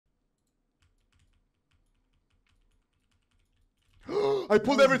I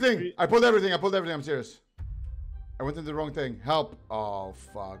pulled everything. I pulled everything. I pulled everything. I'm serious. I went into the wrong thing. Help. Oh,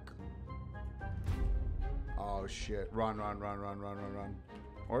 fuck. Oh, shit. Run, run, run, run, run, run, run.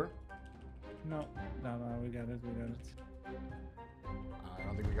 Or? No. No, no, we got it. We got it. I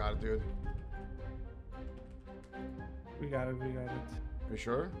don't think we got it, dude. We got it. We got it. You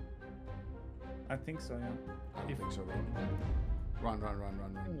sure? I think so, yeah. I don't think so, bro. Run, run, run,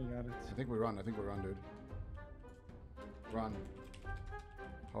 run, run. We got it. I think we run. I think we run, dude. Run.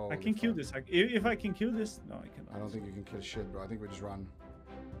 Holy I can kill fuck. this. If I can kill this, no, I cannot. I don't think you can kill shit, bro. I think we just run.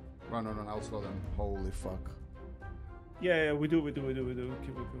 Run, run, run. I'll slow them. Holy fuck. Yeah, yeah, we do. Kill. I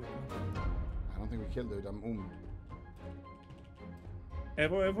don't think we killed, dude. I'm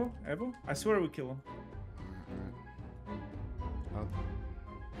Evo. I swear we kill him.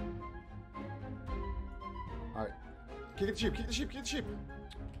 Alright. Kick the sheep, kick the sheep, kick the sheep.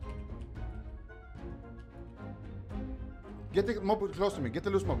 Get the mob close to me. Get the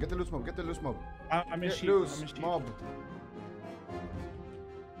loose mob, get the loose mob, get the loose mob. I'm in Get sheep. loose I'm in sheep. mob.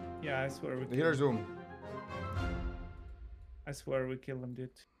 Yeah, I swear we The kill healer him. zoom. I swear we kill him, dude.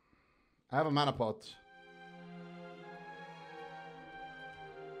 I have a mana pot.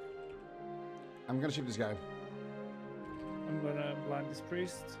 I'm gonna shoot this guy. I'm gonna blind this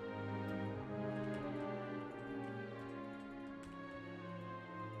priest.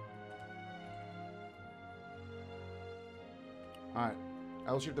 Alright.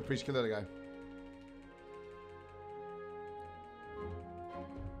 I will shoot the priest, kill the other guy.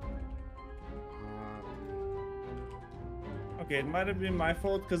 Okay, it might have been my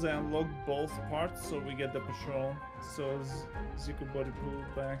fault because I unlocked both parts, so we get the patrol. So Ziqo body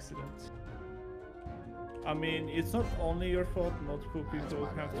pulled by accident. I mean, it's not only your fault. Multiple people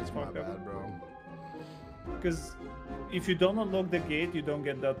have to fuck up. Bro. Because if you don't unlock the gate, you don't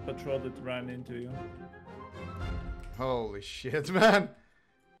get that patrol that ran into you. Holy shit, man.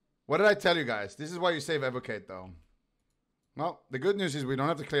 What did I tell you guys? This is why you save Evocate, though. Well, the good news is we don't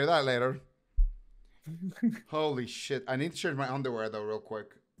have to clear that later. Holy shit. I need to change my underwear, though, real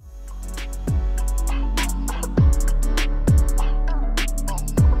quick.